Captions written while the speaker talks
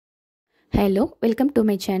Hello welcome to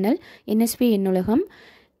my channel NSP என்னுலகம்.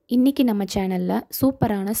 இன்றைக்கி நம்ம சேனலில்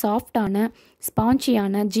சூப்பரான சாஃப்டான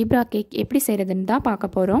ஸ்பாஞ்சியான ஜீப்ரா கேக் எப்படி செய்கிறதுன்னு தான் பார்க்க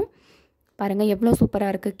போகிறோம். பாருங்கள் எவ்வளோ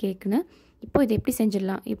சூப்பராக இருக்குது கேக்குன்னு. இப்போது இது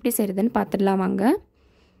எப்படி செய்கிறதுன்னு பார்த்துடலாம் வாங்க.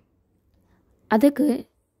 அதுக்கு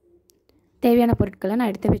தேவையான பொருட்களை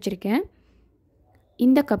நான் எடுத்து வச்சுருக்கேன்.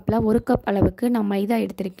 இந்த கப்பில் 1 கப் அளவுக்கு நான் மைதா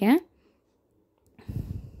எடுத்திருக்கேன்.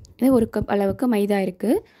 இது 1 கப் அளவுக்கு மைதா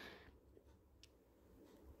இருக்குது.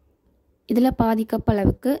 இதில் பாதி கப்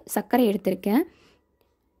அளவுக்கு சர்க்கரை எடுத்திருக்கேன்.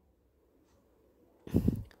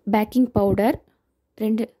 பேக்கிங் பவுடர்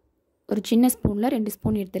ஒரு சின்ன ஸ்பூனில் 2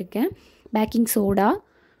 ஸ்பூன் எடுத்திருக்கேன். பேக்கிங் சோடா,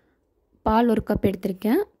 பால் 1 கப்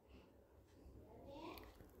எடுத்திருக்கேன்.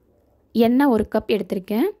 எண்ணெய் 1 கப்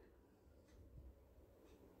எடுத்திருக்கேன்.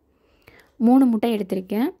 3 முட்டை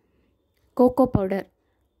எடுத்திருக்கேன். கோகோ பவுடர்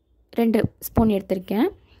 2 ஸ்பூன் எடுத்திருக்கேன்.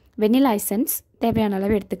 வெனிலா எசன்ஸ் தேவையான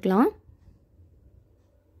அளவு எடுத்துக்கலாம்.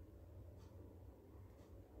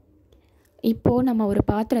 இப்போது நம்ம ஒரு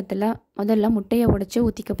பாத்திரத்தில் முதல்ல முட்டையை உடைச்சி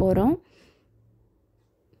ஊற்றிக்க போகிறோம்.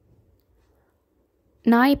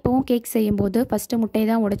 நான் இப்போவும் கேக் செய்யும்போது ஃபஸ்ட்டு முட்டையை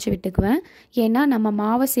தான் உடைச்சி விட்டுக்குவேன். ஏன்னா நம்ம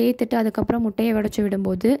மாவை சேர்த்துட்டு அதுக்கப்புறம் முட்டையை உடைச்சி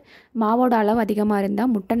விடும்போது மாவோட அளவு அதிகமாக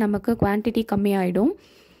இருந்தால் முட்டை நமக்கு குவான்டிட்டி கம்மியாயிடும்.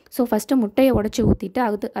 ஸோ ஃபஸ்ட்டு முட்டையை உடைச்சி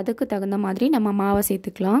ஊற்றிட்டு அதுக்கு தகுந்த மாதிரி நம்ம மாவை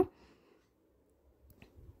சேர்த்துக்கலாம்.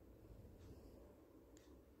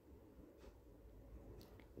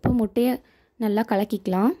 இப்போ முட்டையை நல்லா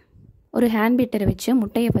கலக்கிக்கலாம். ஒரு ஹேண்ட் பீட்டரை வச்சு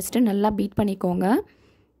முட்டையை ஃபஸ்ட்டு நல்லா பீட் பண்ணிக்கோங்க.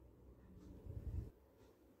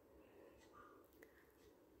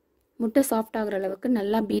 முட்டை சாஃப்ட் ஆகிற அளவுக்கு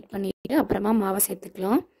நல்லா பீட் பண்ணிவிட்டு அப்புறமா மாவை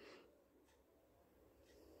சேர்த்துக்கலாம்.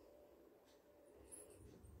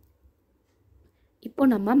 இப்போ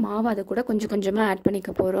நம்ம மாவை அதை கூட கொஞ்சம் கொஞ்சமாக ஆட்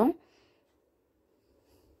பண்ணிக்க போகிறோம்.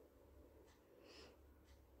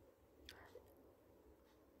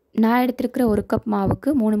 நான் எடுத்துருக்கிற 1 கப் மாவுக்கு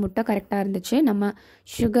 3 முட்டை கரெக்டாக இருந்துச்சு. நம்ம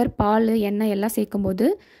சுகர், பால், எண்ணெய் எல்லாம் சேர்க்கும்போது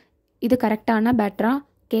இது கரெக்டான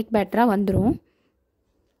கேக் பேட்டராக வந்துடும்.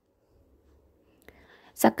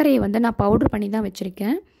 சர்க்கரையை நான் பவுட்ரு பண்ணி தான்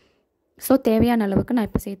வச்சுருக்கேன். ஸோ தேவையான அளவுக்கு நான்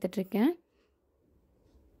இப்போ சேர்த்துட்ருக்கேன்.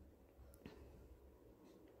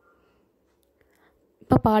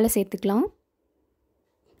 இப்போ பாலை சேர்த்துக்கலாம்.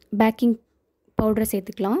 பேக்கிங் பவுடரை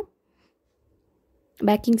சேர்த்துக்கலாம்.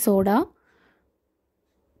 பேக்கிங் சோடா,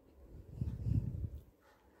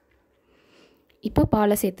 இப்போ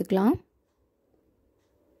பாலை சேர்த்துக்கலாம்.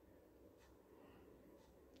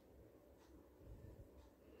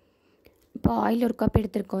 இப்போ ஆயில் 1 கப்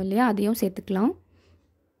எடுத்துருக்கோம் இல்லையா, அதையும் சேர்த்துக்கலாம்.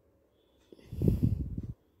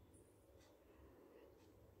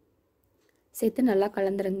 சேர்த்து நல்லா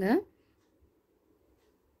கலந்துருங்க.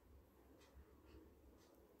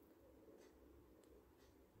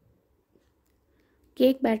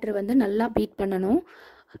 கேக் பேட்டர் நல்லா பீட் பண்ணணும்.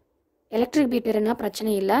 எலக்ட்ரிக் பீட்டர்னா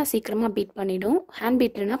பிரச்சனை இல்லை, சீக்கிரமாக பீட் பண்ணிவிடும். ஹேண்ட்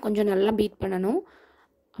பீட்டர்னா கொஞ்சம் நல்லா பீட் பண்ணணும்.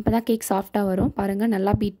 அப்போ தான் கேக் சாஃப்டாக வரும். பாருங்கள்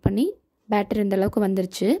நல்லா பீட் பண்ணி பேட்டர் இந்த அளவுக்கு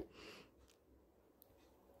வந்துருச்சு.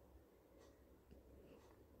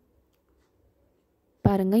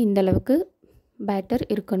 பாருங்கள் இந்த அளவுக்கு பேட்டர்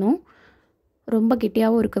இருக்கணும். ரொம்ப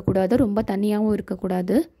கெட்டியாகவும் இருக்கக்கூடாது, ரொம்ப தண்ணியாகவும்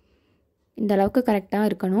இருக்கக்கூடாது. இந்த அளவுக்கு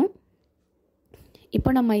கரெக்டாக இருக்கணும். இப்போ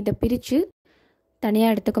நம்ம இதை பிரித்து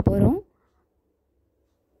தனியாக எடுத்துக்க போகிறோம்.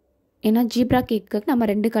 ஏன்னா ஜீப்ரா கேக்கு நம்ம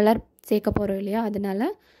 2 கலர் சேர்க்க போகிறோம் இல்லையா, அதனால்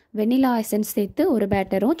வெனிலா எசன்ஸ் சேர்த்து ஒரு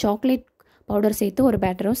பேட்டரும், சாக்லேட் பவுடர் சேர்த்து ஒரு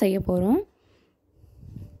பேட்டரும் செய்ய போகிறோம்.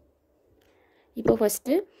 இப்போ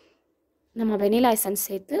ஃபஸ்ட்டு நம்ம வெனிலா எசன்ஸ்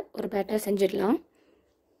சேர்த்து ஒரு பேட்டர் செஞ்சிடலாம்.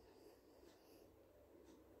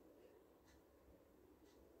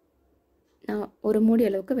 நான் ஒரு மூடி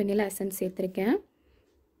அளவுக்கு வெனிலா எசன்ஸ் சேர்த்துருக்கேன்.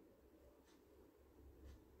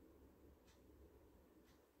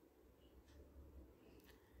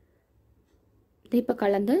 இப்போ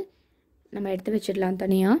கலந்து நம்ம எடுத்து வச்சிடலாம்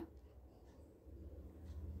தனியாக.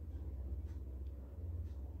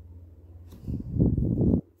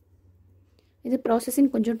 இது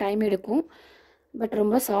ப்ராசஸிங் கொஞ்சம் டைம் எடுக்கும். பட்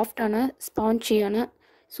ரொம்ப சாஃப்டான ஸ்பாஞ்சியான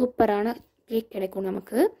சூப்பரான கேக் கிடைக்கும்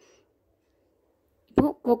நமக்கு.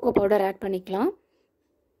 இப்போது கோகோ பவுடர் ஆட் பண்ணிக்கலாம்.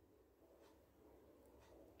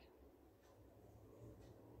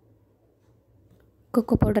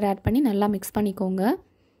 கோகோ பவுடர் ஆட் பண்ணி நல்லா மிக்ஸ் பண்ணிக்கோங்க.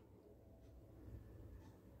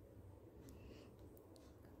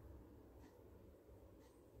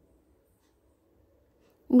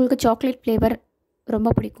 உங்களுக்கு சாக்லேட் ஃப்ளேவர் ரொம்ப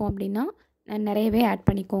பிடிக்கும் அப்படின்னா நிறையவே ஆட்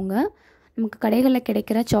பண்ணிக்கோங்க. நமக்கு கடைகளில்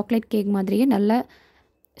கிடைக்கிற சாக்லேட் கேக் மாதிரியே நல்ல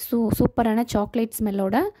சூப்பரான சாக்லேட்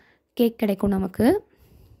ஸ்மெல்லோட கேக் கிடைக்கும் நமக்கு.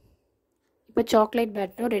 இப்போ சாக்லேட்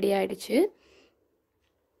பேட்டரும் ரெடி ஆகிடுச்சு.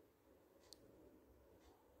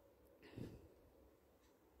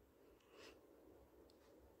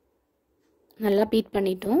 நல்லா பீட்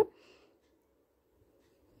பண்ணிட்டோம்.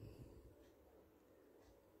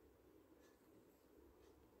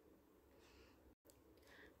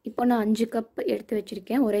 இப்போ நான் 5 கப் எடுத்து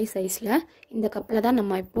வச்சுருக்கேன் ஒரே சைஸில். இந்த கப்பில் தான்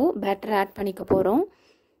நம்ம இப்போது பேட்டரை ஆட் பண்ணிக்க போகிறோம்.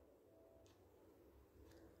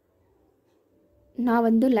 நான்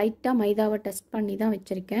வந்து லைட்டாக மைதாவை டெஸ்ட் பண்ணி தான்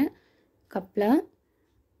வச்சுருக்கேன் கப்பில்.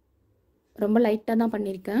 ரொம்ப லைட்டாக தான்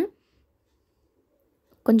பண்ணியிருக்கேன்.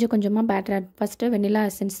 கொஞ்சம் கொஞ்சமாக பேட்டர் ஆட், ஃபஸ்ட்டு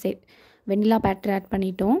வெண்ணிலா பேட்டர் ஆட்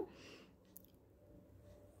பண்ணிட்டோம்.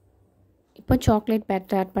 இப்போ சாக்லேட்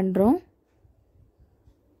பேட்டர் ஆட் பண்ணுறோம்.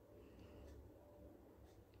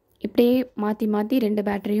 இப்படியே மாற்றி மாற்றி 2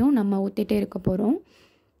 பேட்டரையும் நம்ம ஊற்றிட்டே இருக்க போகிறோம்.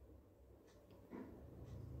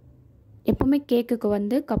 எப்போவுமே கேக்குக்கு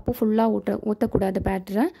வந்து கப்பு ஃபுல்லாக ஊற்றக்கூடாது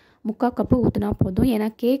பேட்டரை. 3/4 கப்பு ஊற்றினா போதும். ஏன்னா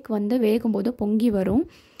கேக் வந்து வேகும்போது பொங்கி வரும்.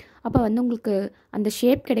 அப்போ வந்து உங்களுக்கு அந்த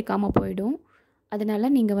ஷேப் கிடைக்காம போயிடும்.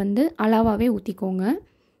 அதனால் நீங்கள் வந்து அளவாகவே ஊற்றிக்கோங்க.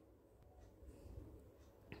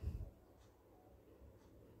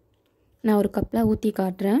 நான் ஒரு கப்பில் ஊற்றி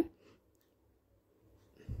காட்டுறேன்.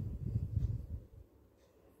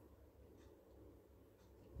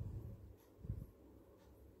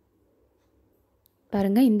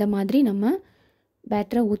 பாருங்கள், இந்த மாதிரி நம்ம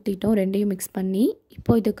பேட்டரை ஊற்றிட்டோம், 2யும் மிக்ஸ் பண்ணி.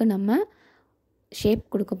 இப்போ இதுக்கு நம்ம ஷேப்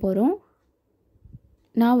கொடுக்க போகிறோம்.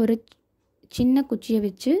 நான் ஒரு சின்ன குச்சியை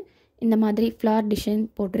வச்சு இந்த மாதிரி ஃப்ளார் டிசைன்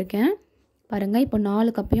போட்டிருக்கேன். பாருங்கள், இப்போ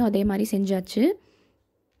 4 கப்பையும் அதே மாதிரி செஞ்சாச்சு.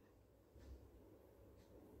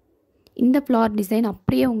 இந்த ஃப்ளார் டிசைன்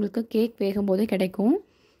அப்படியே உங்களுக்கு கேக் வேகும்போது கிடைக்கும்.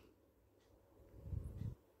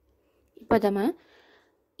 இப்போ நம்ம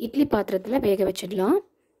இட்லி பாத்திரத்தில் வேக வச்சிடலாம்.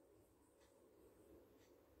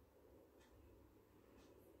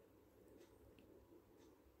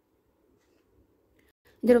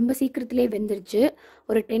 இது ரொம்ப சீக்கிரத்திலே வெந்துருச்சு.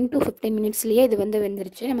 ஒரு 10 to 15 மினிட்ஸ்லேயே இது வந்து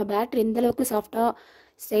வெந்துருச்சு. நம்ம பேட்டர் எந்த அளவுக்கு சாஃப்டாக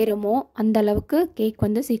செய்கிறோமோ அந்த அளவுக்கு கேக்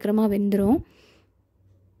வந்து சீக்கிரமாக வெந்துடும்.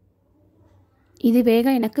 இது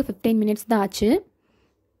வேக எனக்கு 15 மினிட்ஸ் தான் ஆச்சு.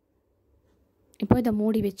 இப்போ இதை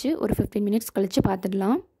மூடி வச்சு ஒரு 15 மினிட்ஸ் கழித்து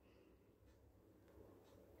பார்த்துடலாம்.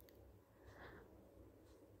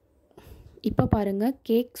 இப்போ பாருங்கள்,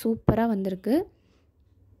 கேக் சூப்பராக வந்திருக்கு.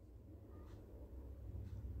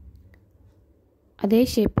 அதே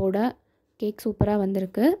ஷேப்போட கேக் சூப்பராக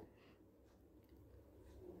வந்திருக்கு.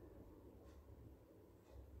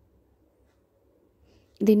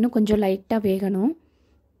 இது இன்னும் கொஞ்சம் லைட்டாக வேகணும்.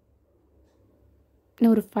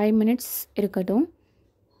 இன்னும் ஒரு 5 மினிட்ஸ் இருக்கட்டும்.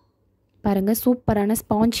 பாருங்கள், சூப்பரான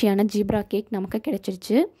ஸ்பாஞ்சியான ஜீப்ரா கேக் நமக்கு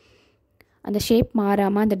கிடச்சிருச்சு. அந்த ஷேப்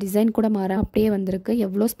மாறாமல், அந்த டிசைன் கூட மாறாமல் அப்படியே வந்திருக்கு.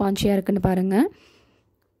 எவ்வளோ ஸ்பாஞ்சியாக இருக்குன்னு பாருங்கள்.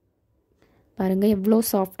 பாருங்கள் எவ்வளோ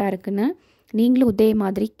சாஃப்டாக இருக்குன்னு. நீங்களும் இதே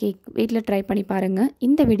மாதிரி கேக் வீட்டில் ட்ரை பண்ணி பாருங்கள்.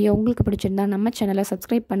 இந்த வீடியோ உங்களுக்கு பிடிச்சிருந்தா நம்ம சேனலை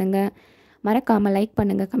சப்ஸ்கிரைப் பண்ணுங்கள். மறக்காமல் லைக்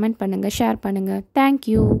பண்ணுங்கள், கமெண்ட் பண்ணுங்கள், ஷேர் பண்ணுங்கள்.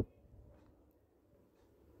 தேங்க்யூ.